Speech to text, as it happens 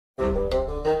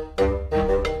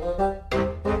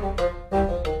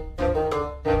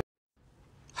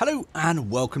Hello and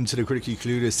welcome to the Critically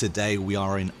Clueless. Today we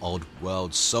are in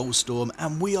Oddworld Soulstorm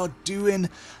and we are doing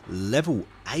level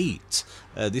 8.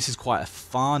 This is quite a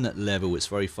fun level, it's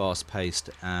very fast paced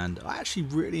and I actually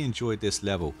really enjoyed this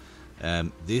level.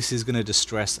 This is going to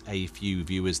distress a few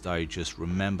viewers though. Just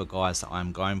remember guys that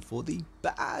I'm going for the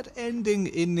bad ending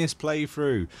in this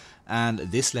playthrough, and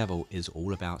this level is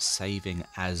all about saving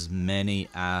as many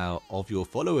of your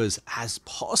followers as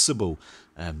possible.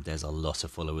 There's a lot of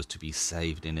followers to be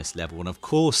saved in this level, and of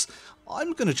course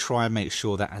I'm going to try and make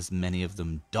sure that as many of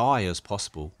them die as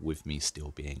possible, with me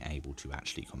still being able to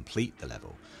actually complete the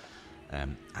level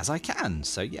as I can.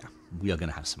 So yeah, we are going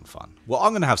to have some fun. Well,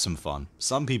 I'm going to have some fun.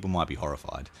 Some people might be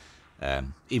horrified.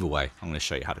 Either way, I'm going to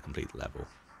show you how to complete the level.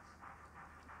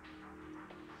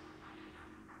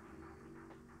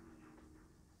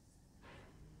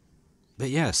 But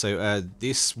yeah, so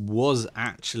this was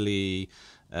actually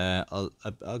a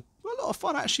lot of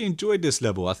fun. I actually enjoyed this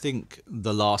level. I think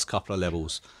the last couple of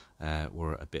levels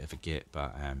were a bit of a git,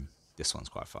 but this one's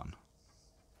quite fun.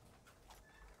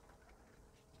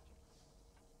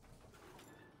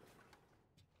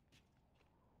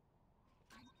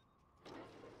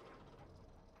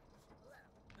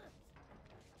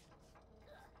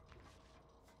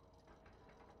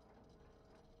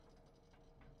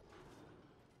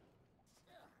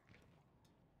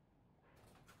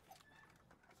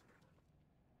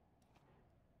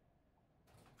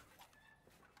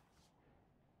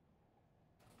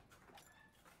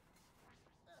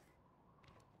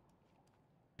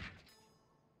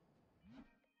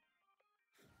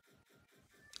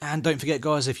 And don't forget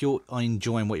guys, if you're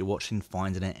enjoying what you're watching,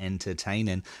 finding it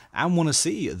entertaining, and want to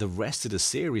see the rest of the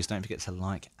series, don't forget to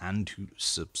like and to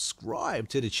subscribe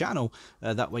to the channel.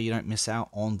 That way you don't miss out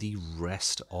on the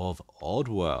rest of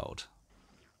Oddworld.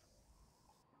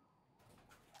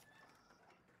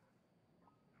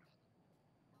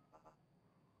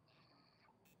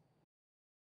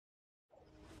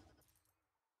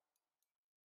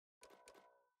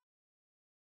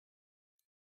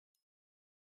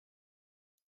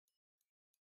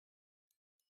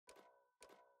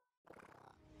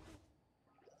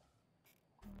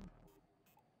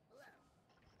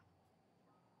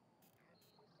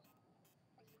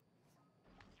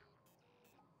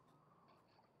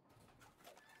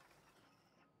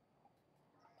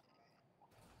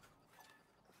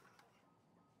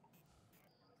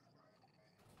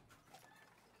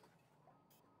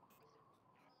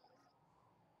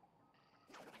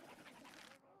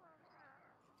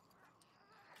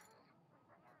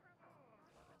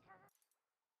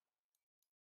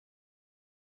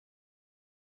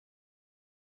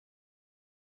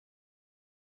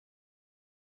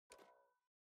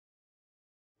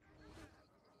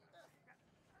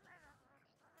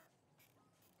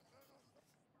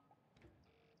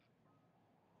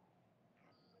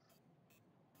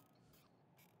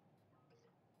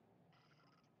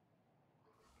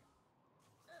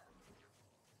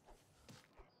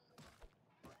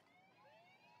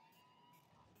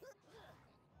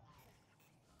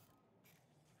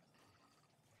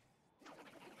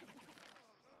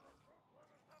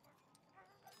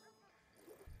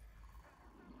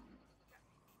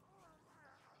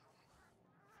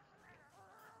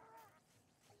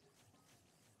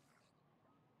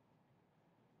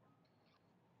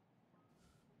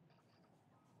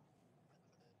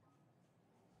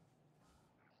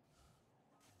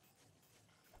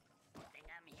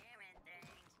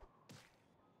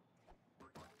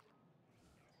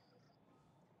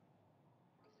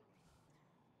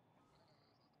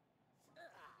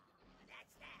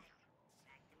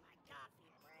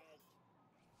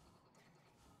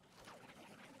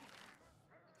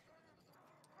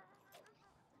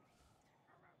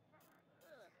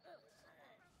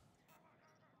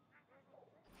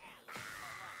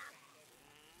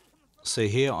 So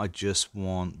here I just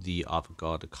want the other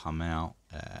guard to come out.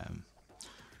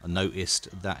 I noticed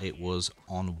that it was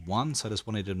on 1, so I just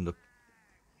wanted him to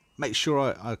make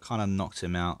sure I kind of knocked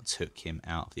him out, took him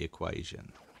out of the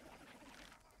equation.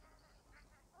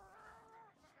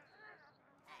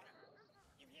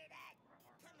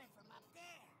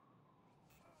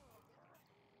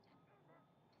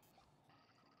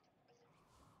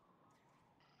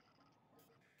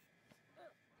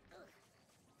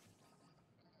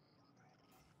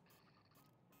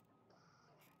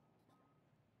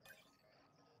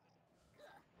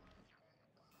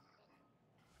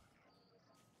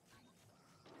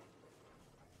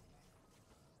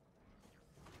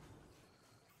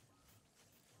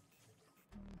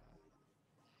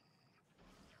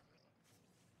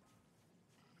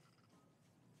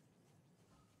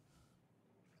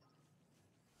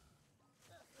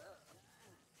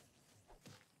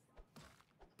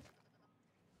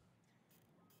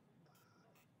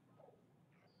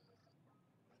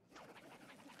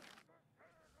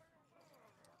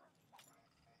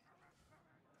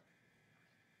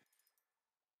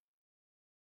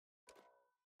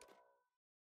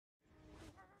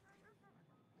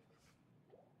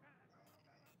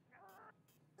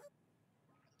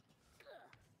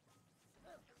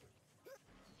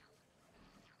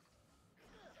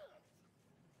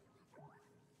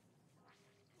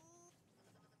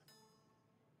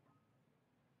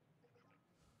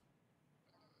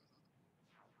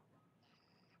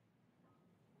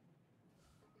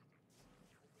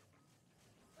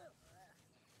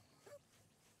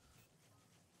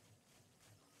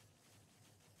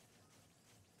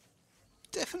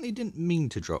 definitely didn't mean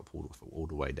to drop all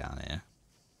the way down here.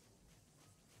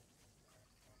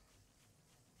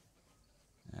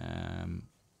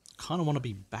 Kind of want to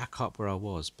be back up where I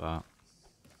was, but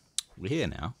we're here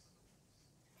now.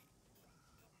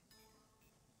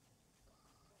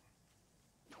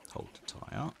 Hold to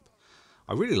tie up.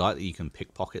 I really like that you can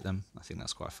pickpocket them. I think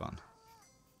that's quite fun.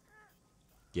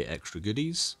 Get extra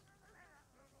goodies.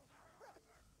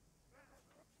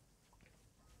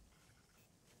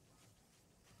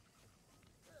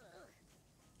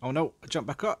 Oh no, I jumped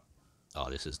back up. Oh,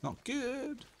 this is not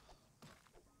good.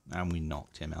 And we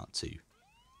knocked him out too.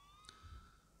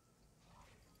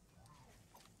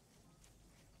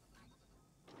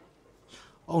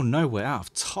 Oh no, we're out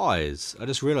of ties. I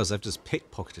just realised I've just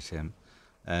pickpocketed him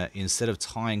instead of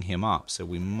tying him up. So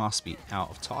we must be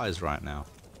out of ties right now.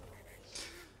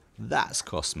 That's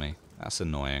cost me. That's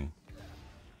annoying.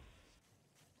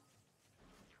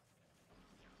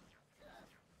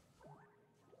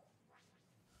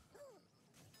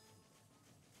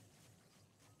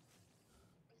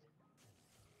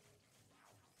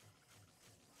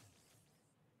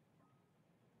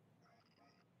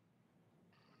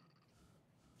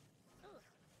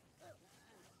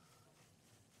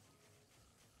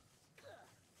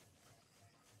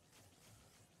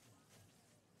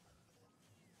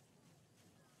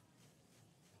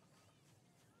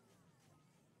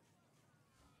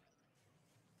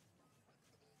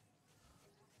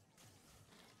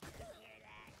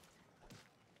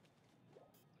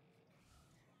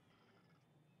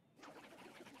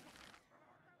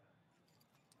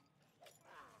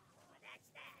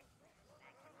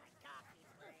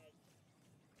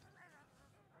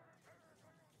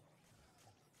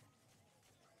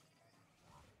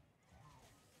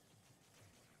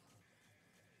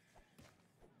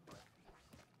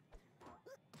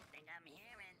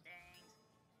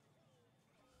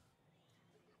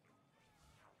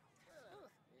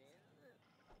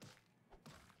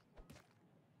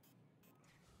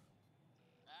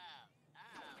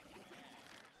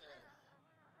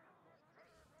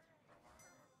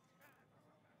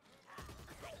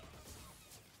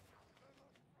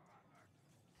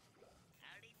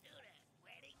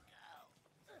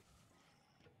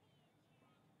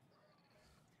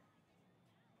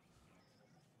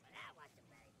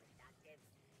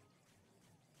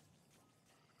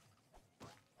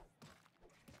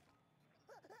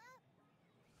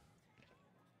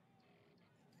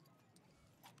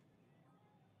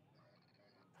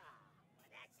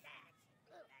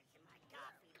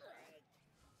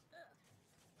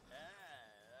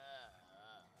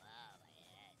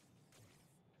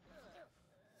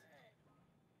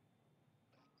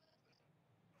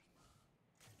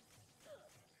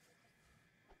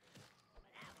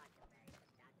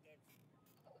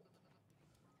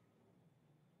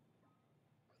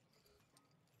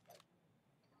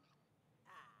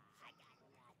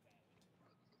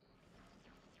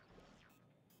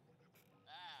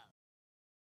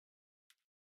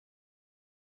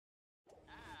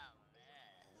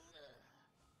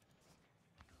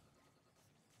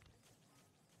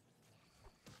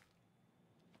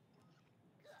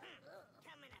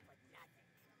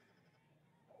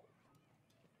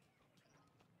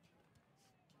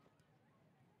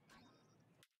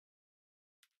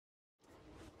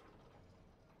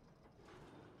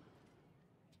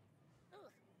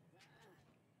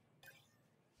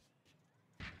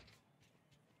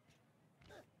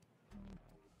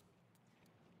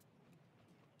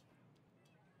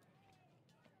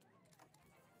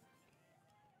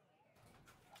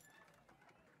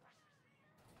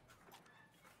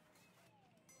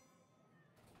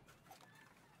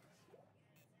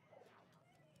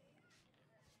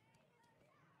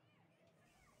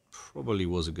 Probably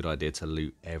was a good idea to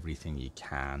loot everything you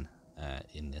can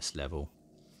in this level.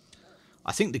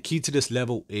 I think the key to this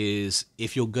level is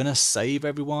if you're going to save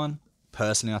everyone,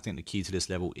 personally I think the key to this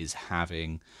level is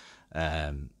having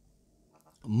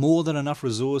more than enough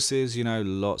resources, you know,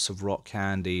 lots of rock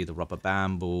candy, the rubber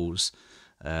band balls,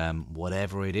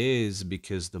 whatever it is,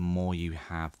 because the more you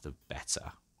have, the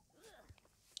better.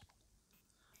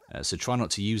 So try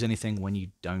not to use anything when you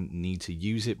don't need to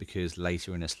use it, because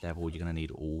later in this level you're going to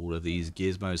need all of these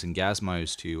gizmos and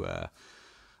gazmos to,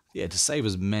 to save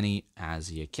as many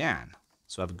as you can.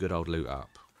 So have a good old loot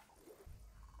up.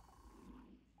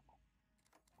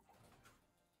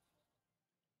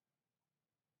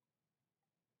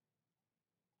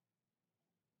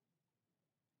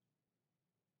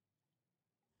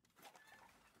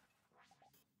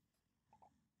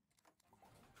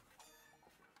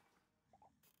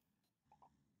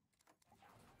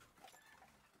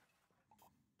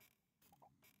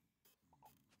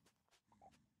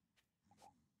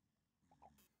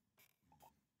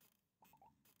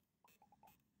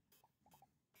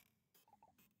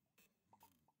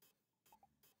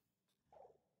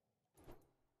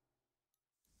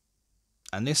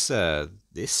 And this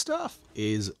stuff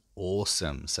is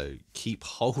awesome. So keep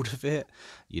hold of it.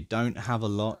 You don't have a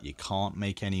lot. You can't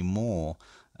make any more,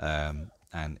 and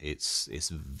it's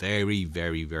very,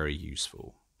 very, very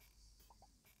useful.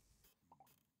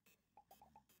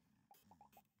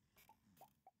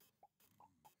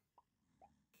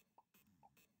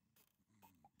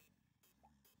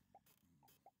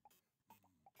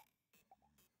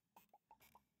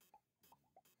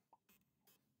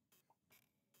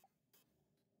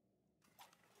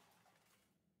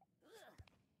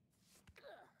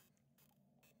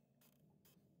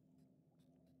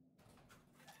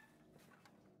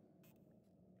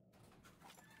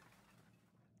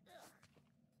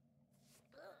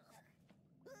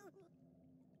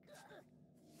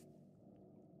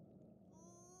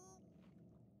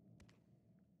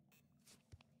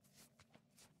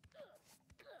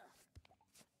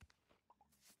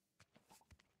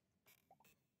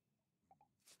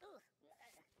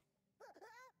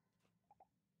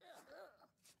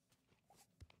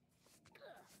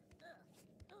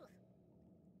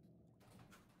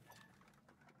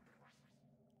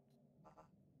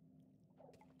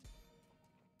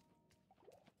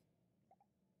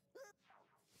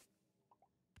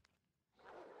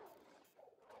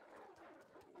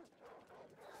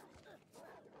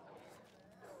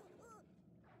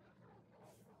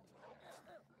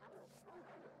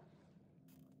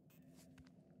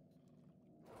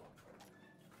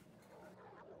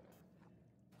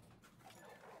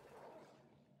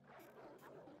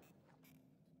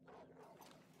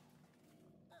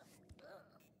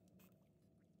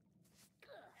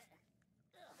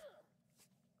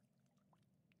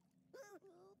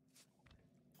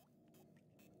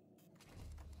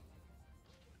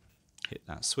 Hit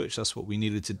that switch. That's what we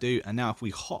needed to do. And now if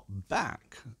we hop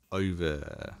back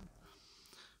over,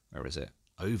 where is it?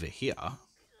 Over here.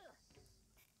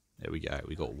 There we go.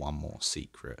 We got one more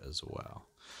secret as well.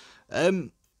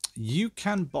 You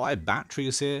can buy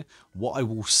batteries here. What I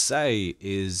will say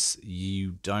is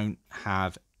you don't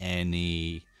have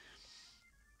any...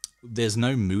 There's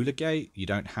no moolah gate. You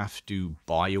don't have to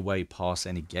buy your way past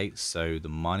any gates. So the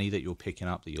money that you're picking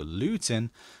up, that you're looting,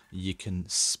 you can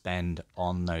spend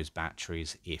on those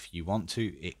batteries if you want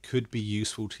to. It could be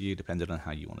useful to you depending on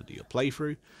how you want to do your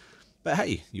playthrough. But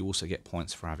hey, you also get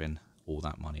points for having all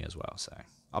that money as well. So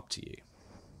up to you.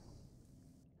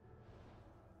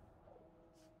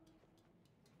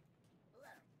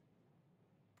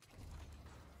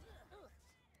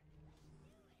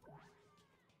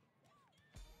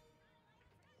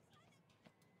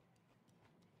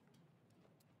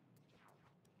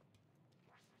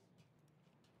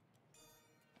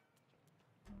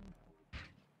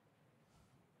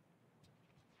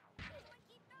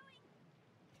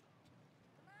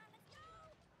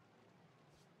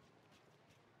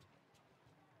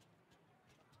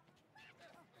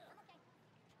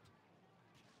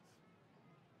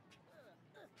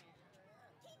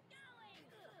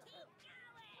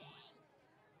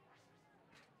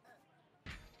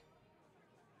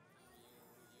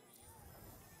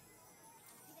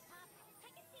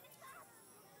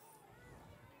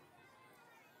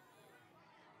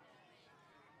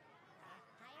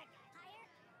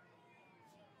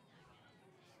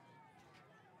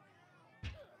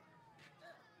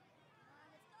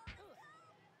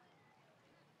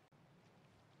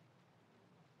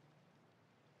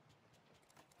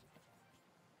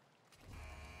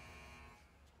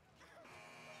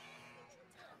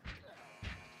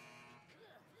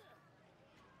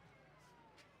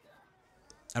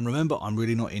 And remember, I'm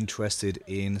really not interested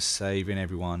in saving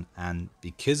everyone, and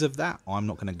because of that, I'm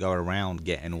not going to go around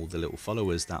getting all the little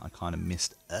followers that I kind of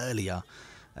missed earlier.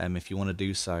 If you want to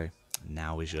do so,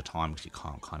 now is your time, because you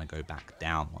can't kind of go back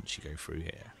down once you go through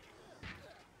here.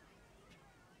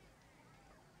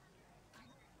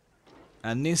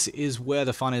 And this is where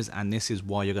the fun is, and this is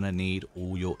why you're going to need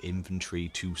all your inventory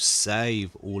to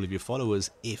save all of your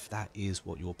followers, if that is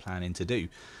what you're planning to do.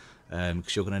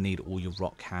 Because you're going to need all your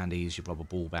rock candies, your rubber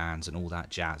ball bands, and all that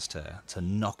jazz to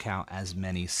knock out as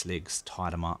many sligs, tie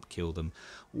them up, kill them,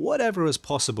 whatever is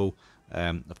possible.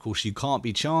 Of course, you can't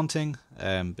be chanting,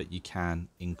 but you can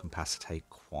incapacitate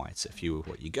quite a few of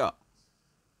what you got.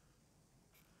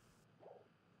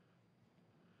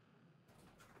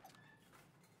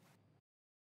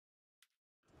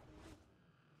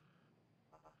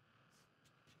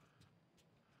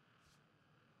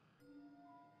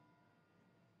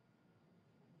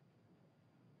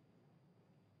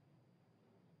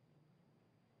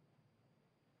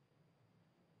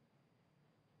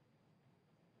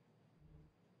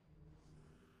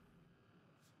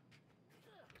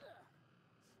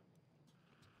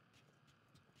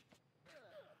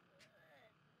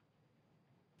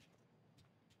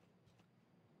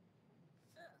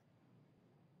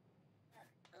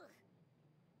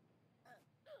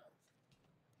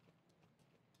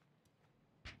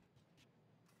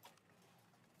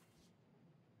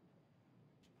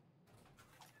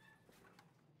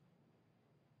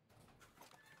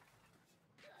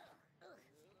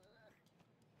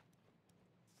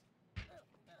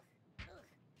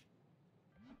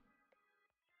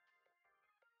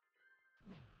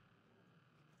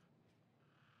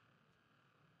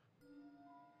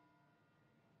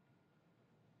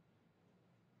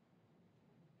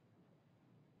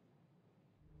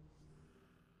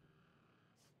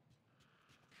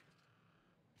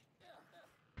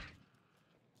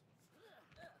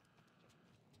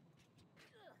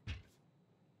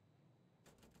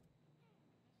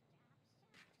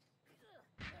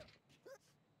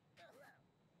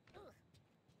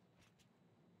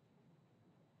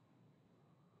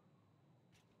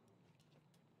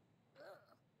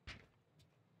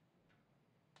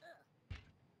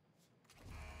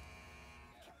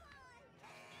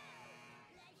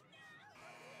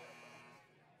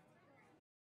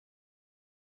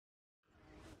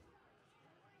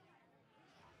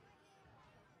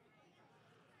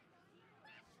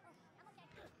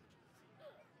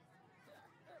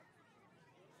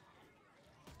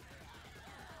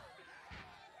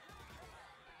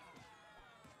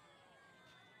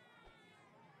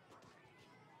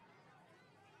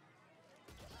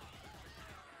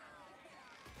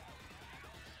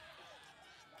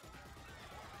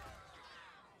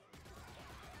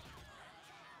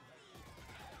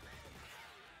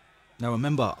 Now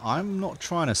remember, I'm not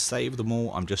trying to save them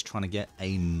all, I'm just trying to get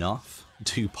enough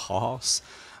to pass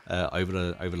over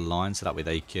the line, so that way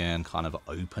they can kind of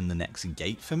open the next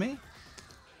gate for me.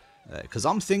 Because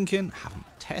I'm thinking, haven't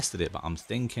tested it, but I'm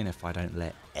thinking if I don't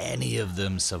let any of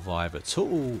them survive at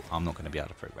all, I'm not going to be able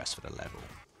to progress for the level.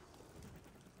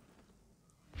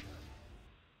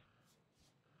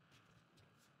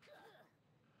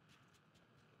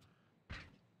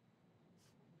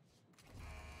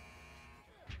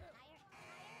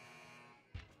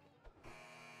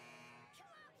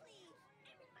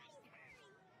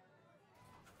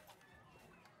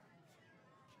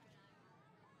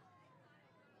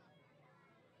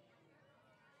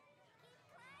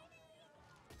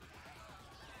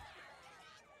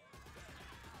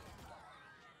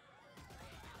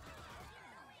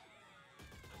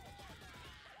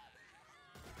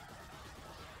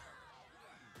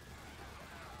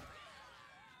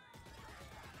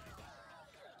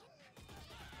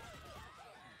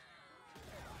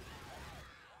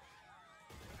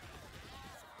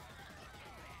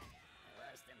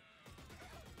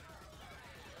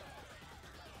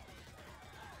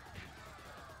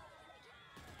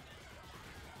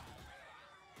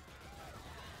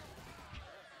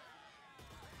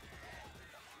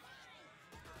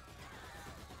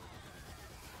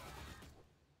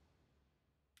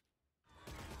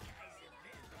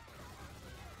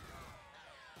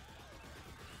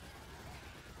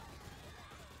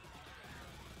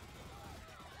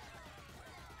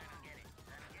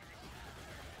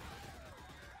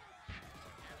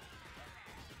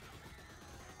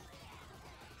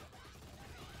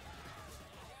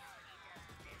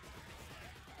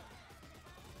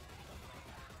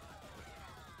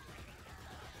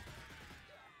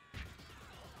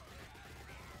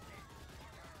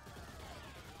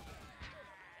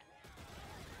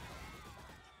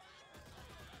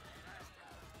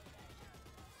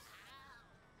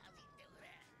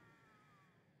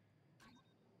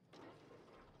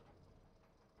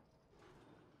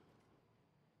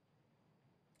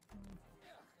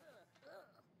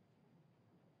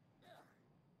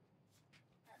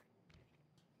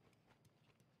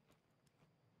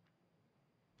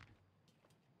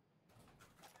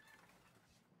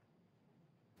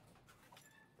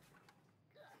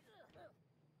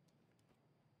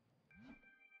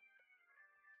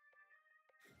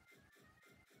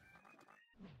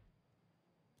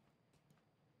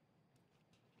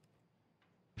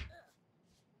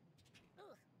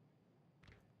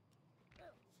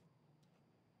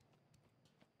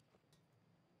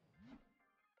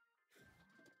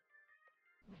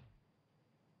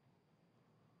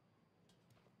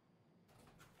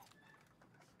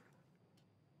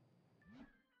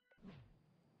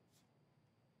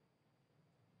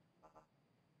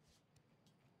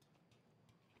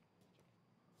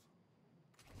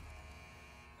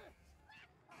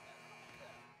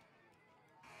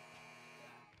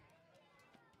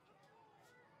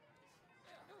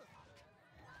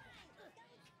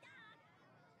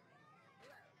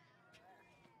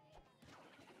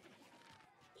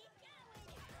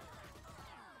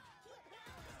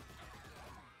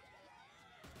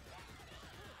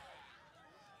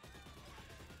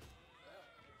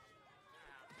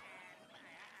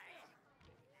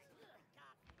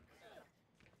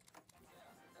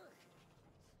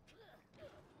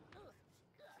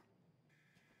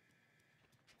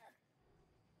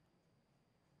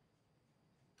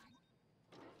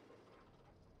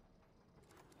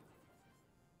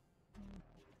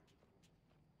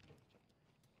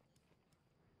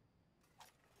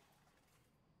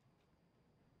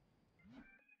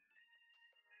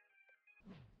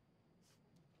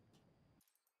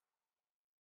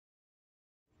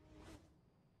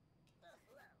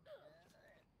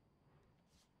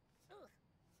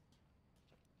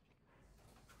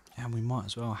 And we might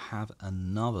as well have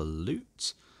another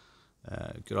loot.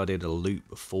 Good idea to loot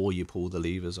before you pull the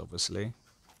levers, obviously.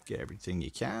 Get everything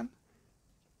you can.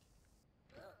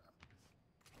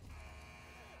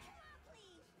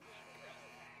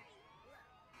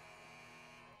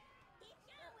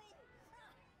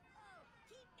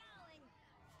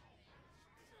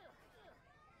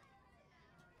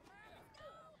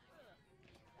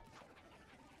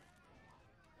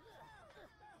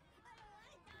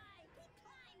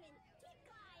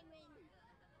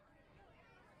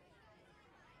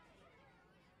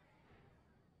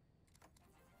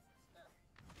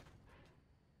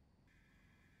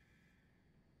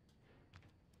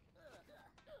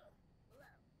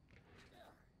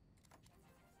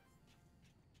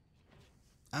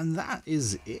 And that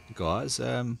is it, guys.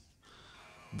 Very,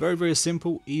 very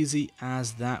simple, easy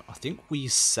as that. I think we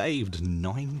saved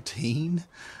 19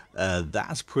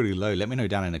 That's pretty low. Let me know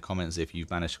down in the comments if you've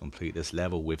managed to complete this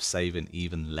level with saving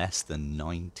even less than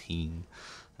 19.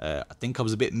 I think I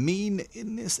was a bit mean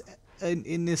in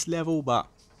this level, but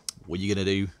what are you gonna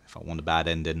do? If I want a bad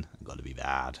ending, I've got to be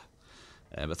bad.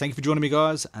 But thank you for joining me,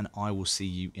 guys, and I will see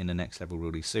you in the next level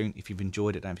really soon. If you've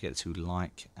enjoyed it, don't forget to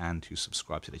like and to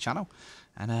subscribe to the channel,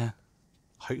 and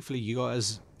hopefully you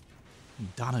guys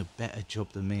done a better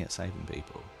job than me at saving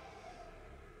people.